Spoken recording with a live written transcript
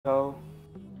Eco.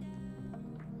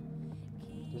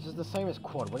 This is the same as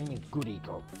quad. What do you mean good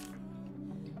eco?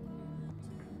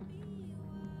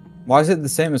 Why is it the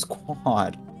same as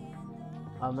quad?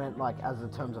 I meant like as in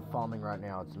terms of farming right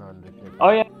now, it's no different. Oh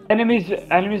yeah, enemies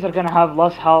are gonna have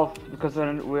less health because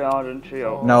we are in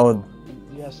trio. Oh, No.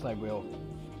 Yes, they will.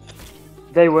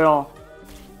 They will.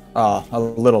 A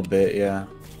little bit, yeah.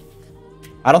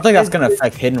 I don't think that's gonna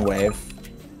affect Hidden Wave,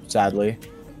 sadly.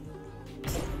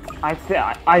 I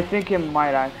think it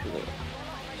might actually.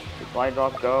 Supply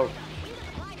drop go.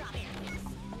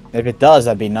 If it does,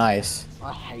 that'd be nice.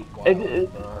 I hate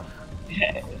It- bro.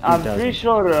 I'm pretty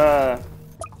sure.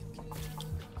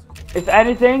 If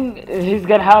anything, he's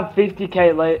gonna have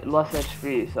 50k less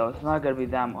HP, so it's not gonna be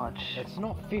that much. It's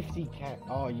not 50k.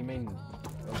 Oh, you mean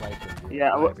awakened?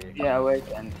 Yeah, maybe. yeah,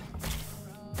 awakened.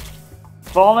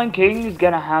 Fallen King is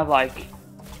gonna have like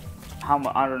how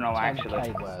much? I don't know 10K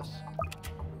actually. less.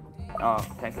 Oh,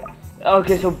 10k.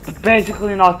 Okay, so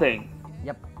basically nothing.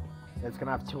 Yep. It's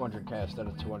gonna have 200k instead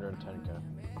of 210k.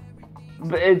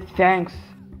 But it's tanks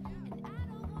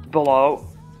below.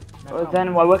 But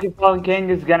then my Wicked Fallen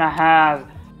King is gonna have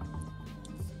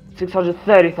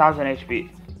 630,000 HP.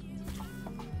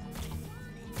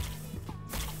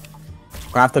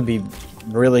 We're gonna have to be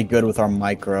really good with our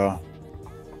micro.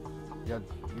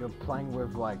 You're playing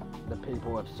with like the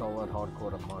people with solid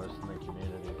hardcore the most in the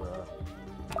community, bro.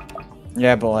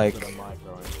 Yeah, but like, Instead of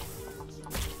microing.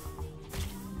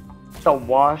 To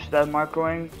wash that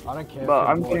microing. I don't care. But if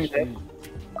I'm you're getting there.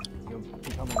 You're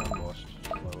becoming unwashed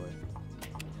slowly.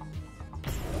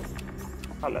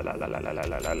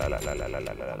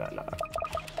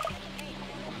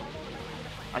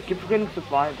 I keep forgetting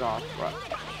supply drops, bro.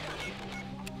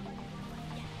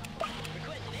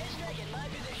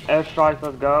 Airstrike,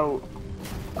 let's go.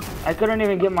 I couldn't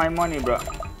even get my money, bro.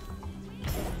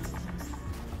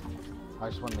 I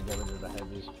just wanted to get rid of the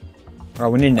heavies. bro,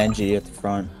 we need an NG at the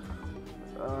front.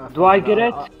 Do I get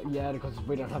it? Yeah, because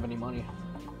we don't have any money.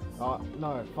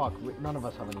 No, fuck. None of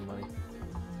us have any money.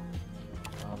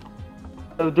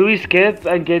 So do we skip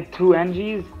and get 2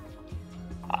 NGs?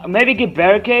 Maybe get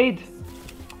barricade?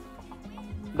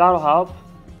 That'll help.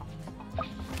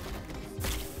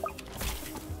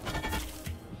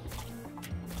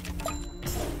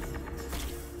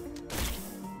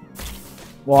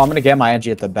 Well, I'm gonna get my NG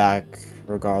at the back,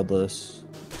 regardless.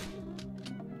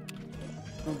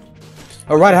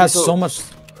 Oh, right, it has so much.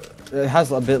 It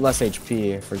has a bit less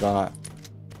HP. I forgot.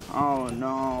 Oh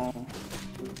no.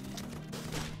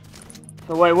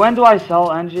 So wait, when do I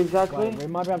sell NG exactly? Wait, we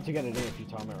might be able to get it in if you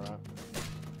time it right.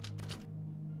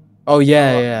 Oh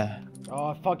yeah, yeah.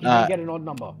 Oh fuck, you didn't get an odd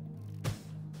number.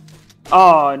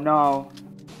 Oh no.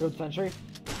 Field sentry?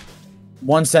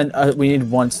 We need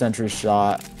 1 sentry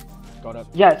shot. Got it.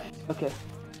 Yes. Okay.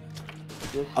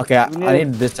 Okay, I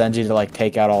need this NG to like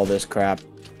take out all this crap.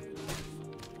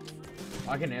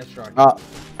 I can airstrike.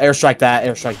 Airstrike that.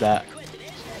 Airstrike that.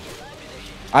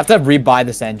 I have to rebuy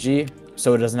this NG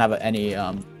so it doesn't have any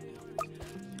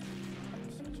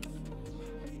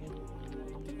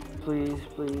Please,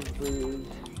 please, please.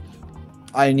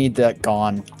 I need that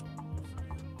gone.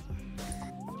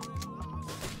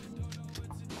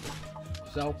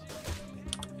 So.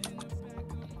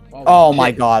 Oh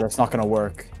my god, it's not gonna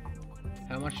work.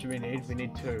 How much do we need? We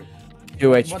need 2. 2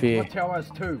 HP. What tower has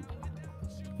 2?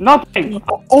 Nothing.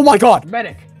 Oh my god!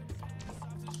 Medic!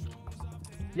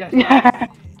 Yes. Yeah.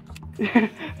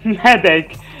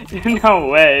 Medic. No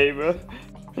way, bro.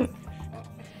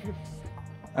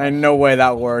 Ain't no way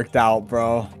that worked out,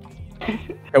 bro.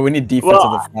 Yeah, we need defense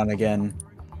at the front again.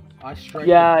 I straight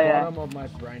the bottom of my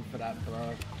brain for that,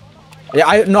 bro. Yeah,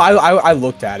 I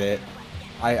looked at it.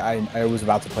 I was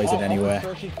about to place it anyway. I'm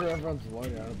searching for everyone's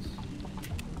loadouts.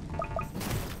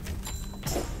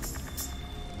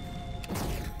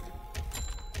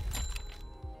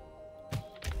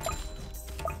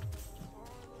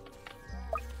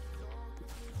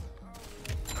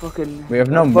 Fucking. We have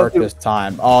no merc this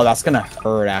time. Oh, that's gonna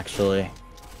hurt actually.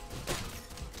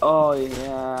 Oh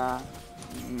yeah.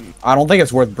 I don't think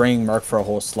it's worth bringing merc for a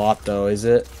whole slot though, is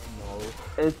it?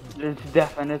 No. It's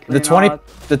definitely The not.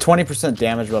 20%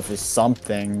 damage buff is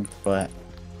something, but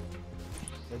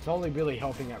It's only really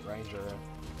helping at ranger.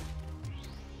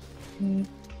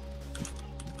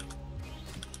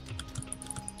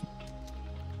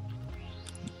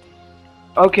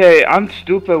 Okay, I'm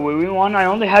stupid. When we won, I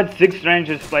only had 6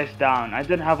 rangers placed down. I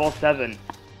didn't have all 7.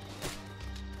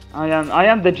 I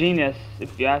am the genius,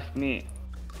 if you ask me.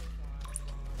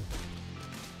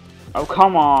 Oh,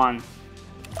 come on.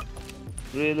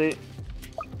 Really?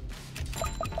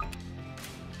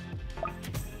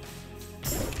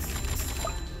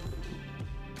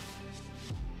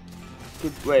 We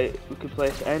could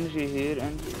place energy here,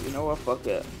 and you know what? Fuck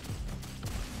it.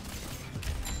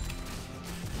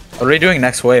 What are we doing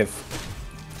next wave?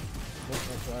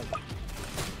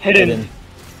 Hidden.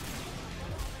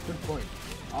 Good point.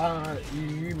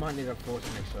 You might need a force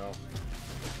an Excel.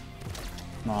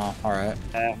 Oh, alright.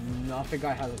 No, I think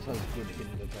I have a ton of good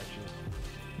hidden detection.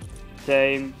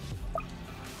 Same.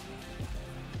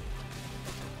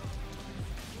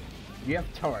 You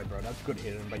have turret, bro. That's good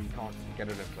hidden, but you can't get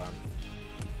it in front.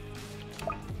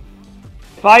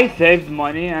 If I saved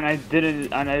money and I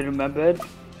didn't, and I remembered,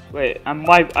 wait,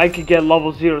 I could get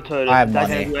level 0 turret. I have Is that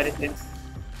money. gonna do anything?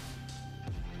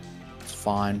 It's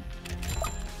fine.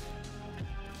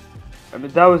 I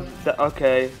mean, that was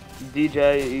okay.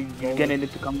 DJ, you're gonna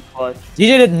need to come clutch.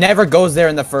 DJ never goes there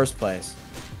in the first place.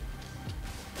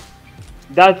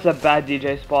 That's a bad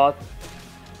DJ spot.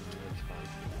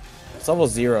 It's level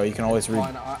 0. You can always read.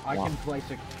 Fine, I can place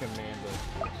a commander.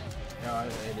 No,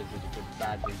 it is a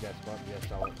bad DJ spot.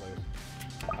 Yes, I will place.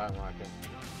 I don't like it.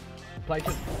 Place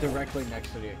it directly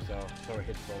next to the Excel so it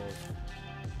hits balls.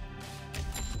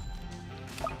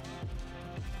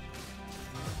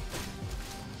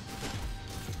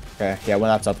 Okay, yeah, when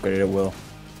that's upgraded, it will.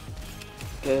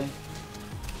 Okay.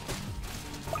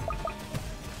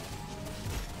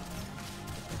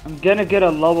 I'm gonna get a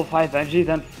level 5 energy,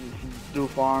 then do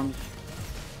farms.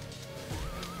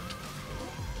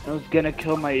 I was gonna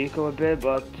kill my eco a bit,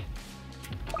 but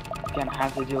gonna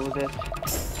have to deal with it.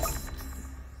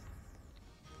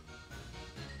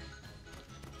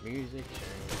 Music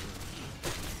change.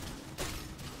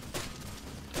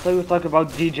 I thought we were talking about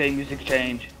DJ music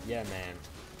change. Yeah, man.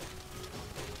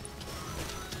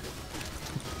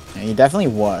 Yeah, he definitely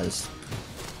was.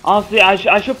 Honestly,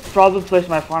 I should probably place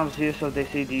my farms here so they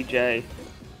see DJ.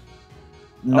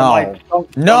 No. Or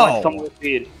No. Or like somewhere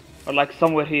here. Or like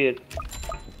somewhere here.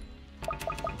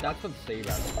 That's what save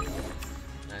out to do.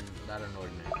 And that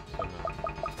annoyed me. So no.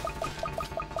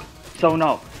 So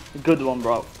no, good one,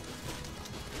 bro.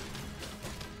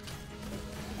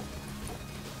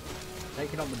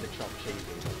 Take it up with the chop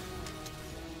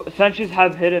cheesy. Sentries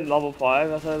have hidden level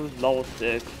 5. I thought it was level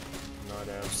 6. No,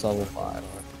 It's level 5.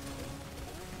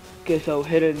 Okay, so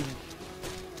hidden.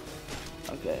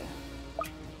 Okay.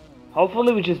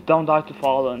 Hopefully we just don't die to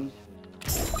Fallens.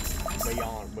 We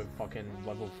aren't with fucking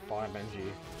level 5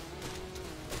 NG.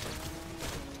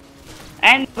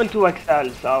 And level 2 XL,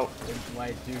 so.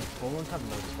 Wait, dude, Fallens have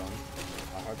no stun.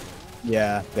 I hope not.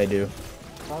 Yeah, they do.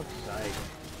 Fuck's sake.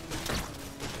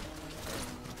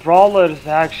 Brawlers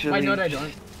actually. Wait, no, they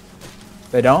don't.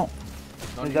 They don't?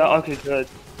 Is that, okay, good.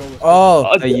 Oh,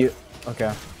 Okay. you.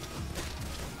 Okay.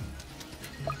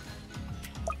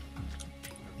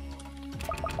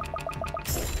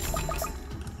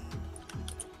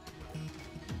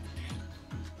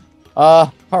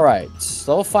 Alright.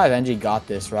 Level 5 NG got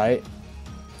this, right?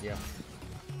 Yeah.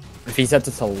 If he sets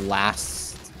it to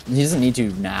last. He doesn't need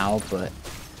to now, but.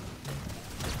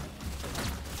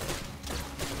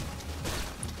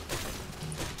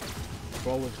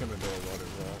 Brawler's gonna do a lot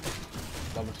as well.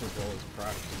 Level 2 Brawler's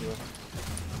cracked still.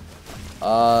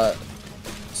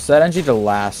 Set NG to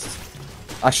last.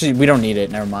 Actually, we don't need it.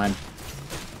 Never mind.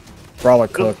 Brawler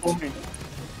Good cooked. for me.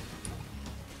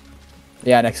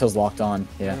 Yeah, Nexo's locked on.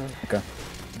 Yeah. Okay.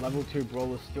 Level 2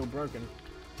 Brawler's still broken.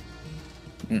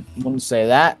 Wouldn't say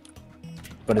that,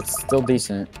 but it's still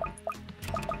decent.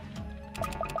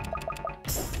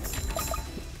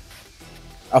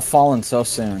 I've fallen so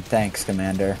soon. Thanks,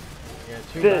 Commander. Yeah,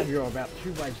 too bad you're about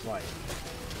 2 waves late.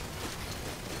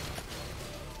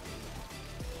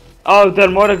 Oh, they're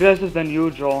more aggressive than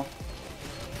usual.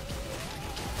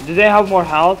 Do they have more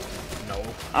health? No.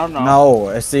 I don't know. No,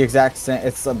 it's the exact same.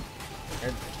 It's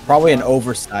It's probably an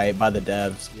oversight by the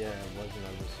devs. Yeah, it was an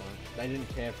oversight. They didn't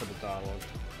care for the dialogue.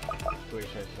 Twitch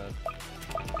said.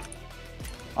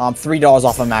 $3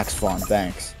 off of max fun.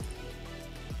 Thanks.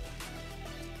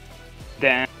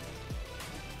 Damn.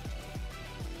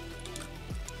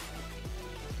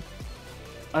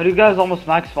 Are you guys almost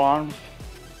max farms?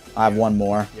 I have one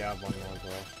more. Yeah, I have one more as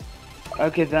well.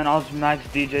 Okay, then I'll just max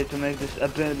DJ to make this a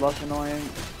bit less annoying.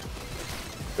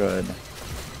 Good.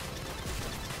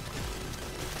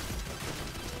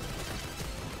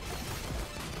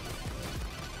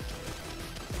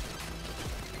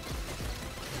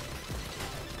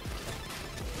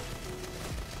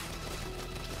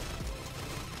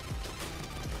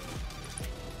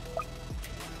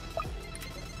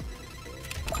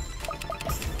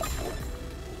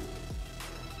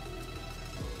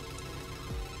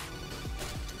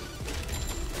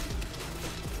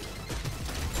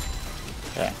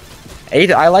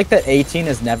 I like that 18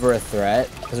 is never a threat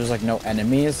because there's like no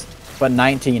enemies. but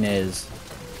 19 is,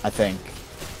 I think.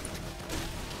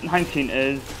 19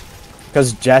 is.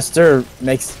 Because Jester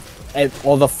makes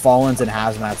all the Fallens and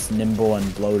Hazmats nimble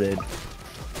and bloated.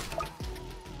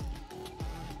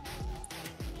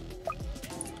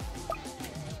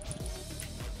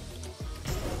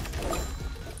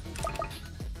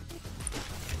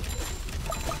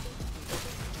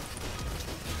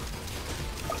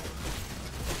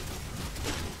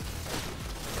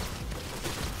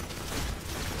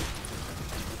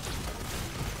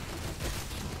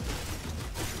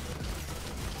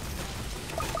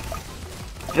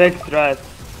 Big threat.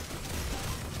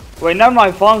 Wait, never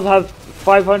mind. Fawns have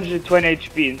 520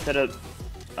 HP instead of.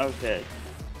 Okay.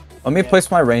 Let me place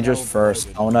my Rangers first.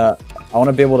 I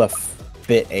wanna be able to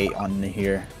fit 8 on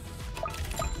here.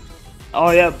 Oh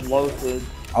yeah, bloated.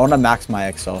 I wanna max my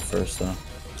XL first though.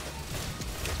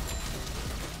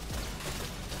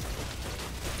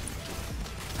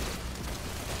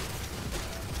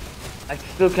 I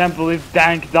still can't believe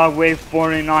Dank Dog Wave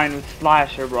 49 with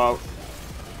Slasher, bro.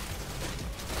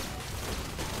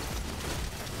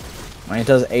 I mean, it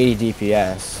does 80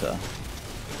 DPS, so.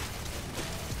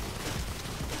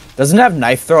 Doesn't it have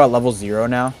knife throw at level 0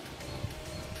 now?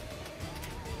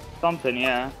 Something,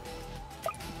 yeah.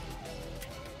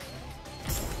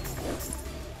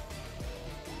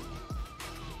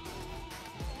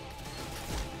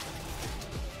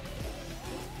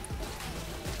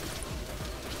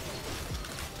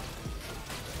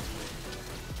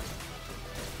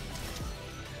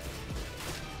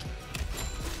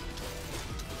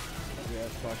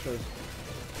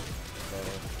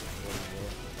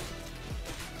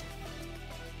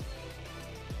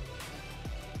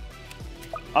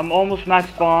 I'm almost max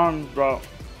farm, bro.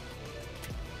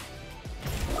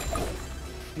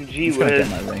 Gee I'm gonna whiz.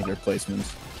 get my Ranger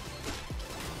placements.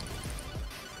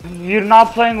 You're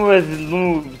not playing with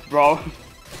moves, bro.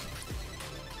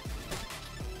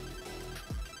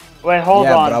 Wait, hold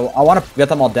on. But I want to get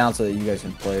them all down so that you guys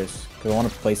can place. Because I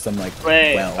want to place them like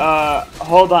Wait, well.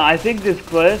 hold on. I think this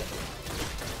cliff.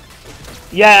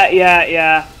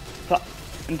 Yeah.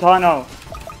 Antano.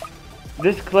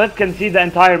 This cliff can see the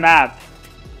entire map.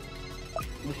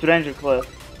 This Ranger cliff.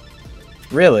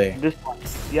 Really? This one.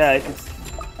 Yeah, it can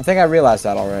I think I realized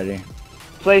that already.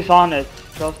 place on it.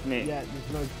 Trust me. Yeah,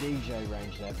 there's no DJ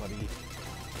range there, buddy.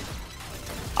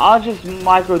 I'll just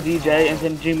micro DJ and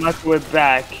then G microwave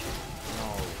back.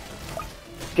 No.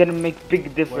 It's gonna make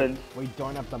big difference. We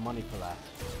don't have the money for that.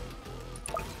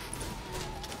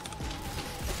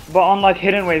 But on like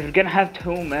hidden wave, you're gonna have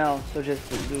 2 mil, so just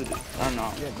do this. I don't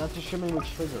know. Yeah, that's assuming we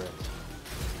trigger it.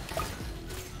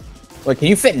 Wait, can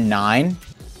you fit 9?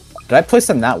 Did I place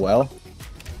them that well?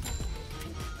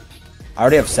 I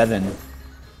already have 7.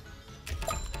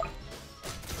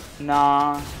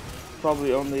 Nah,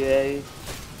 probably only 8.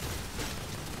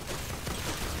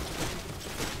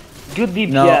 Good DPS.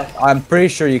 No, I'm pretty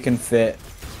sure you can fit.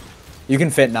 You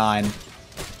can fit 9.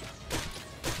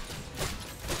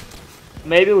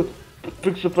 Maybe with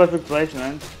pixel perfect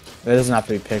placement. It doesn't have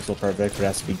to be pixel perfect, but it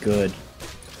has to be good.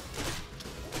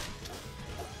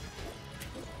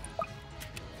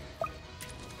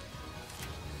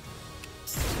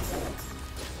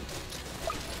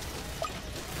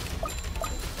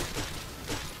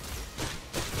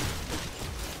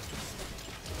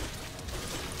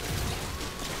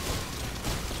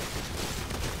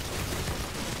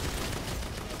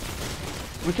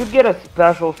 We should get a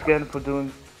special skin for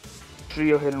doing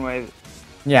trio hidden wave.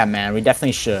 Yeah, man, we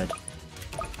definitely should.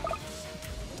 I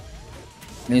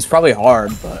mean, it's probably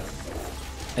hard, but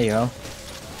there you go.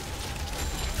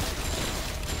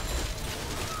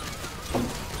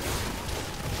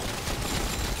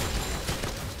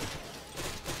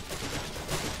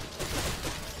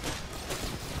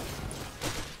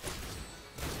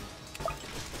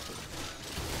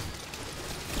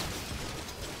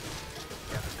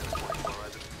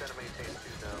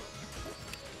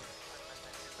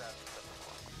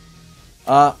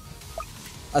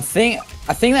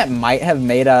 I think that might have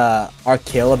made our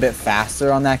kill a bit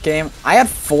faster on that game. I had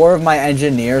 4 of my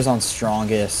engineers on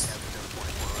strongest.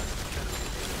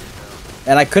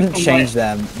 And I couldn't change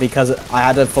them because I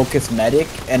had to focus medic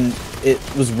and it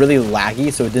was really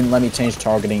laggy, so it didn't let me change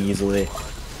targeting easily.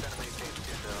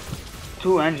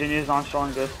 2 engineers on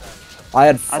strongest. I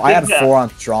had 4 on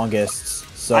strongest,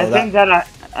 so I think that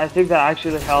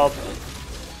actually helped.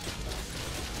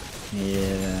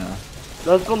 Yeah.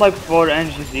 Let's put like 4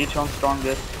 engines each on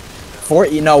strongest. 4,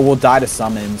 you know, we'll die to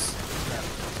summons.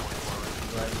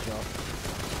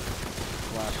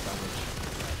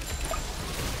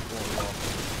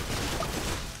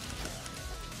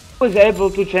 I was able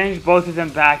to change both of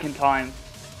them back in time.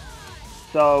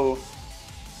 so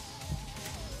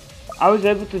I was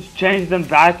able to change them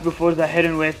back before the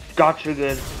hidden wave got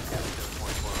triggered.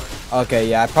 Okay,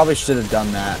 yeah, I probably should have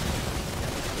done that.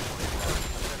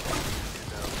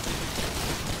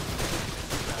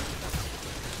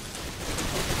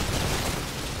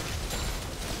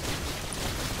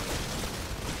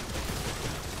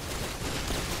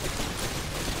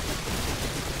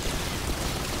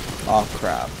 Oh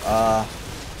crap.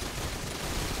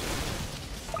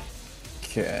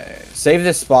 Okay. Save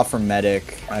this spot for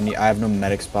medic. I have no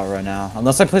medic spot right now.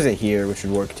 Unless I place it here, which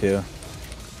would work too.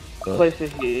 But Place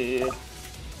it here.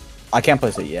 I can't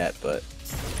place it yet, but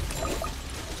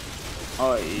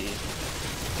Oh yeah.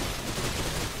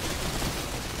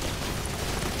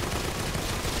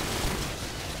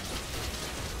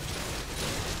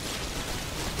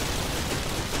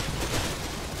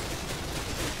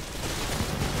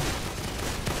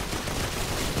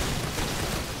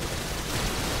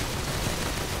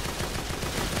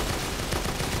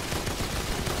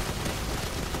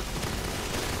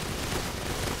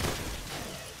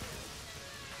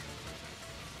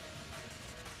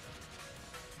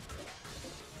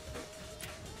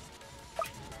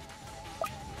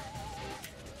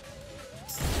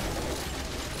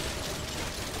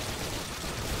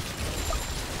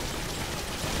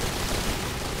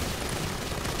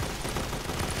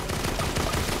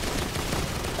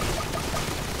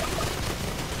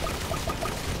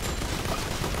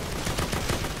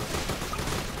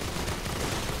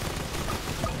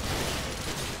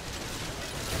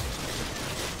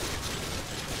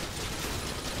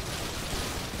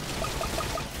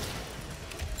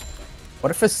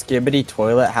 what if a skibbity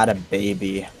toilet had a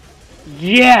baby?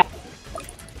 Yeah.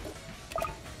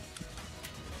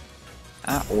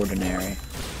 Ah, ordinary.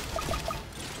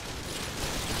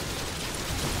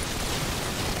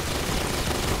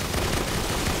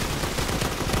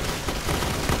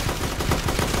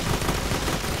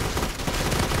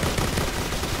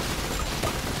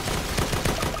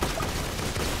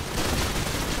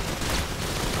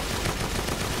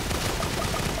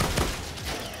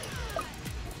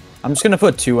 I'm just gonna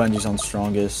put 2 engines on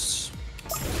strongest,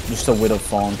 just to whittle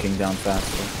Fallen King down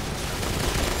faster.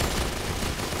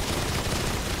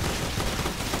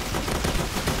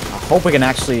 I hope we can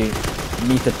actually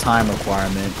meet the time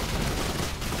requirement.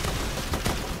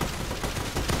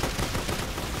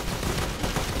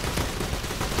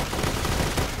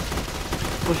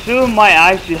 Pursuit might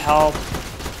actually help.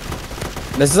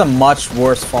 This is a much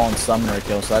worse Fallen Summoner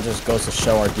kill, so that just goes to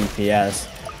show our DPS.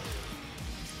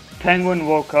 Penguin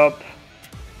woke up,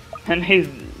 and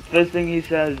first thing he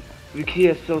says, Wiki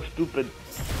is so stupid.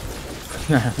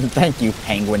 Thank you,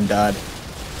 Penguin Dud.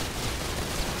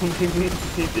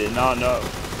 He did not know.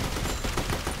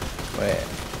 Wait.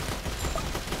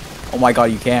 Oh my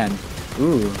god, you can.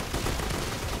 Ooh.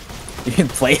 You can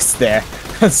place there.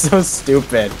 That's so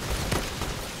stupid.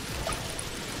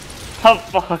 Oh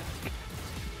fuck.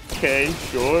 Okay,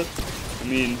 sure. I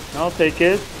mean, I'll take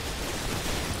it.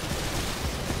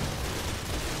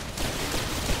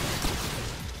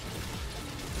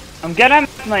 I'm getting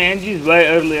my NGs way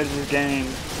earlier this game.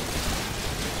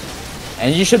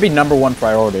 And you should be #1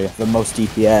 priority, the most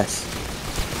DPS.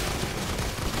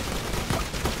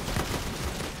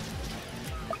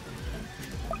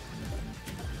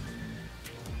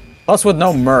 Plus with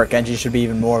no Merc, Engie should be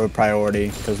even more of a priority,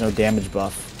 because no damage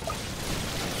buff.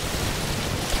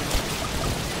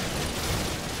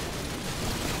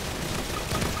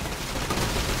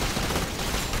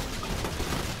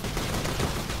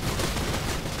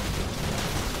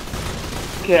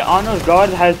 Okay, Honor Guard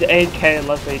has 8k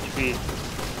less HP.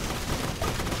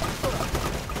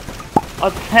 Oh,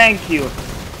 thank you.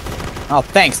 Oh,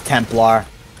 thanks, Templar.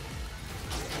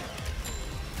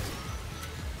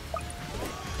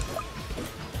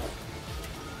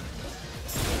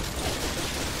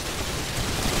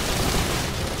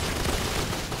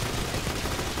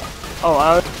 Oh,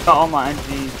 I already got all my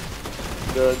NGs.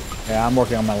 Good. Yeah, I'm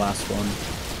working on my last one.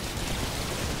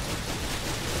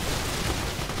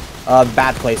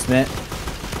 Bad placement.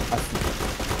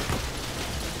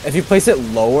 If you place it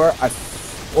lower,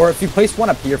 or if you place one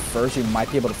up here first, you might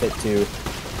be able to fit 2.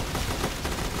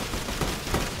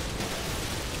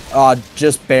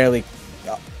 Just barely.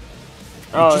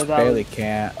 Oh, just barely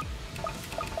can't.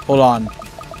 Hold on.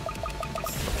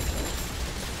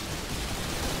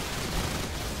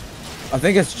 I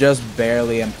think it's just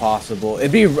barely impossible.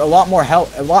 It'd be a lot more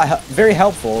very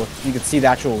helpful if you could see the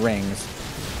actual rings.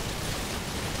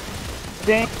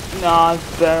 No,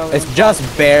 it's barely. It's just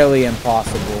barely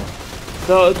impossible.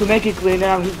 So to make it cleaner,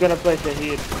 I'm just gonna place it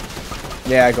here.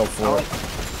 Yeah, I go for it.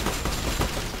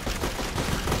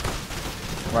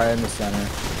 Right in the center.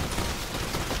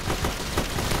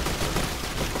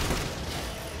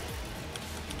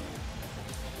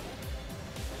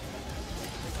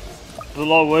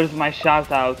 Below, where's my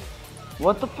shout out?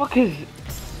 What the fuck is...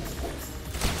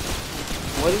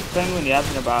 What is Penguin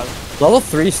yapping about? Level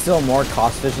 3 is still more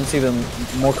cost efficient than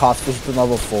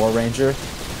level 4 Ranger.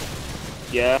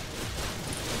 Yeah.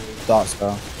 Thought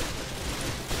so.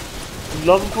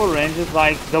 Level 4 range is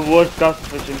like the worst cost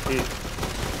efficiency.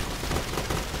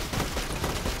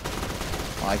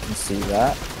 I can see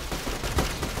that.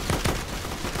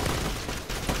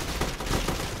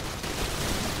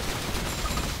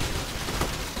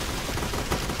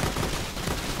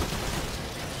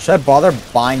 Should I bother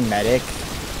buying medic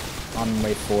on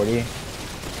wave 40?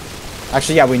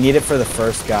 Actually, yeah, we need it for the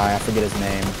first guy. I forget his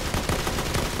name.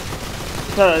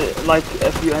 So, like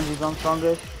a few engines on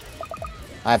strongest.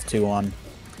 I have 2 on.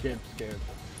 Skip.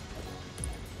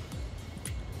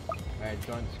 Alright,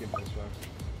 don't skip this one.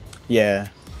 Yeah.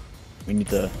 We need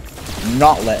to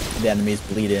not let the enemies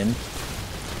bleed in.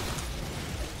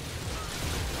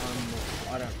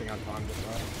 I don't think I've timed it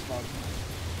right.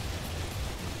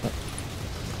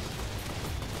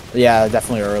 Yeah,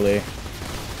 definitely early.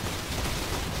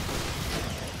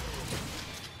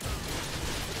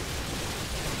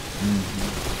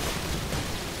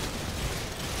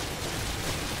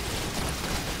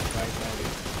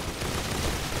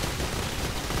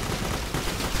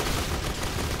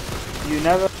 You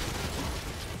never...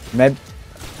 Maybe...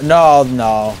 No.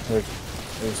 It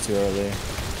was too early.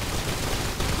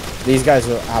 These guys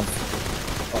have...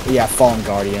 Yeah, Fallen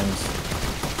Guardians.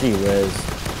 Gee whiz.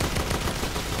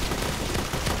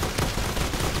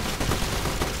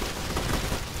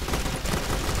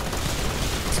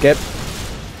 Skip?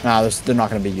 Nah, they're not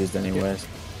going to be used anyways.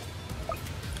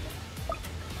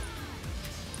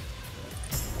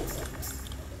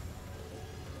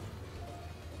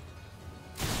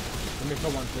 Let me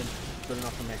put one in. Good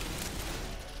enough for me.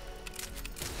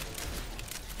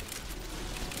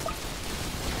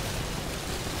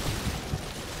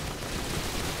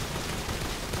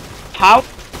 How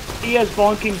he has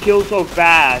bonking kill so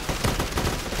fast?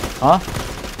 Huh?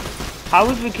 How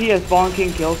is Vikia's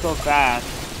bonking kill so fast?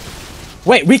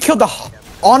 Wait, we killed the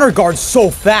honor guard so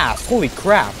fast. Holy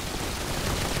crap.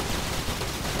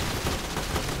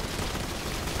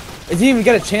 It didn't even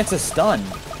get a chance to stun.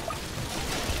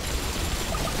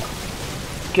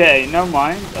 Okay, never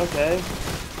mind. Okay.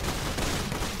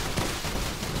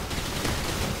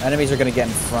 Enemies are gonna get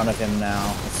in front of him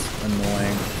now. It's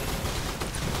annoying.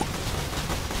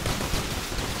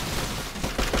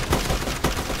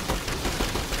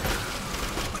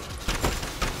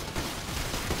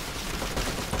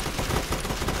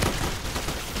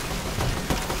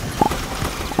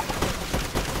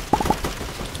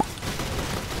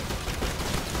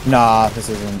 Nah, this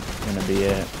isn't gonna be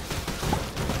it.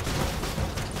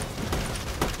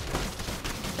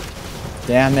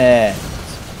 Damn it.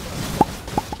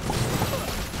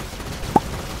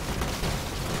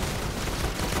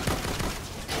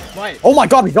 Wait. Oh my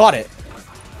god, we got it!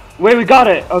 Wait, we got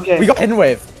it! Okay. We got hidden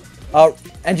wave.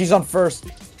 NG's on first.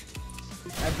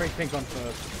 Everything's on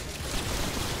first.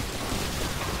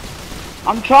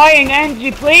 I'm trying,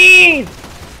 Angie, please!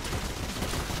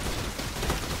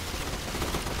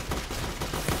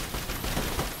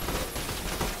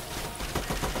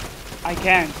 I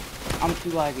can't. I'm too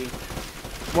laggy.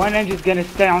 One engine's gonna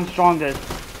stay on strongest.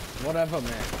 Whatever,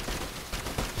 man.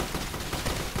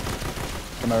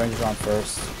 My ranger's on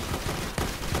first.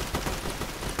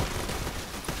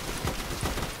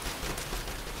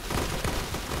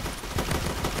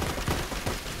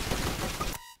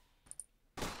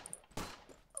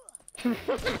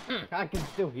 I can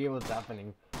still hear what's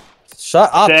happening. Shut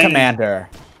up, Dang. Commander.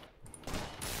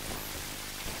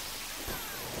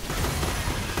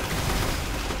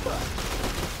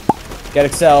 Get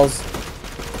excels.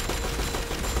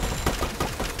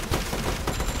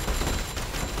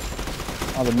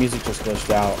 Oh, the music just glitched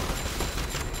out.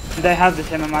 Do they have the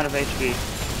same amount of HP?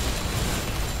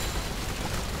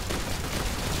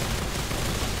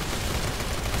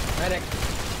 Medic.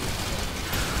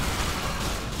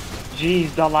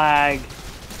 Jeez, the lag.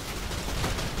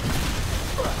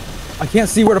 I can't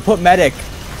see where to put medic.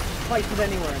 Place it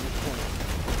anywhere in this corner.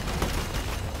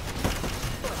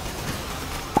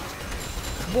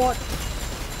 What?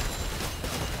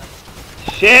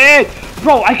 Shit!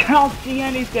 Bro, I cannot see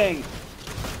anything!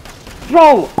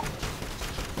 Bro!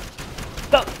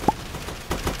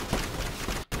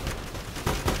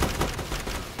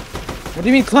 What do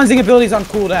you mean cleansing abilities on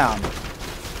cooldown?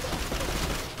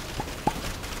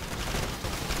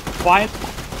 Fine.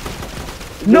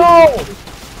 No!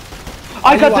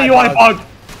 I got the UI bug!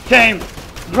 Same.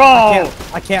 Bro.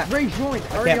 I can't. Rejoin,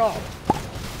 hurry up.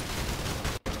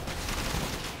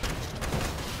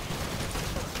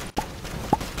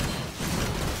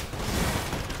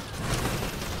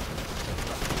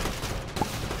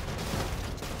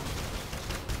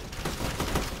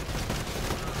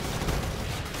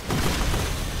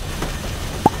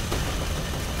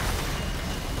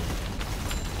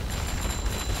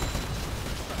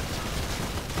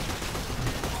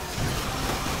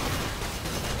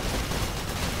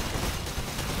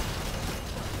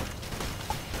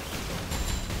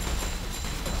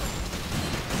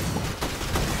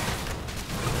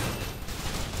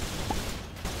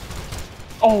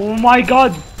 Oh my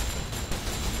god.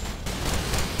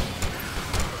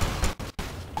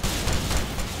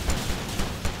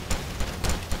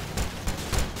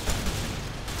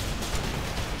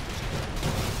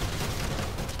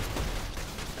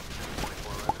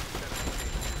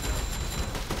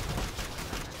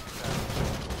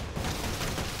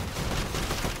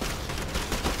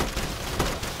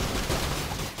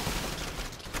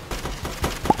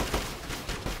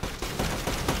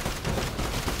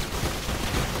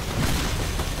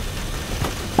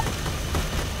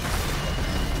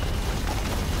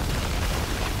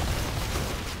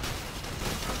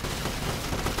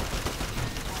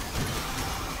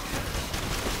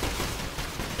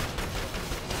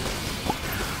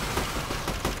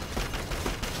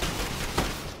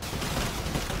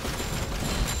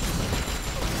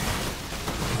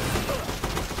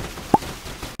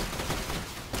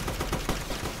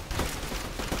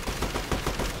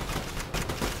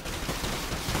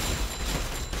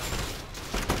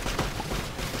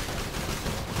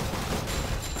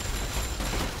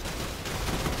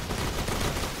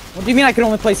 What do you mean I can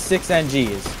only play 6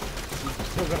 NGs?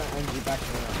 Still gonna NG back to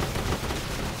now.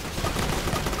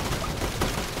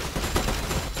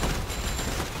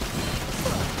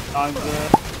 I'm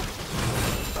good.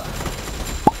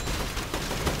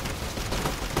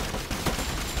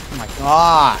 Oh my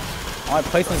god! All my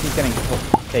placement keeps getting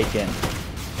taken.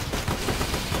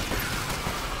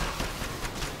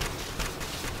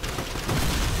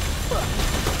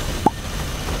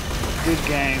 Good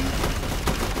game.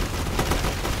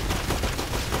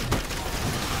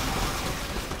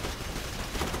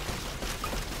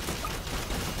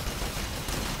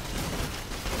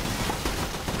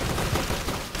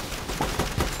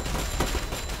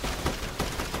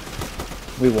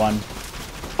 We won.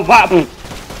 Wow.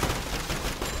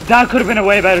 That could have been a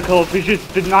way better call if we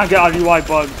just did not get our UI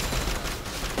bugs.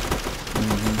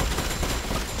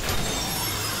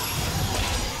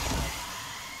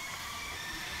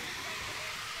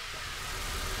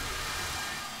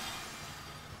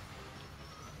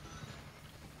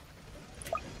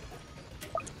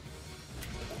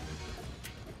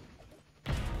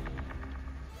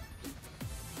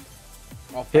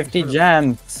 Oh, 50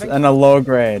 gems and a low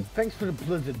grade. Thanks for the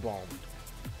blizzard bomb.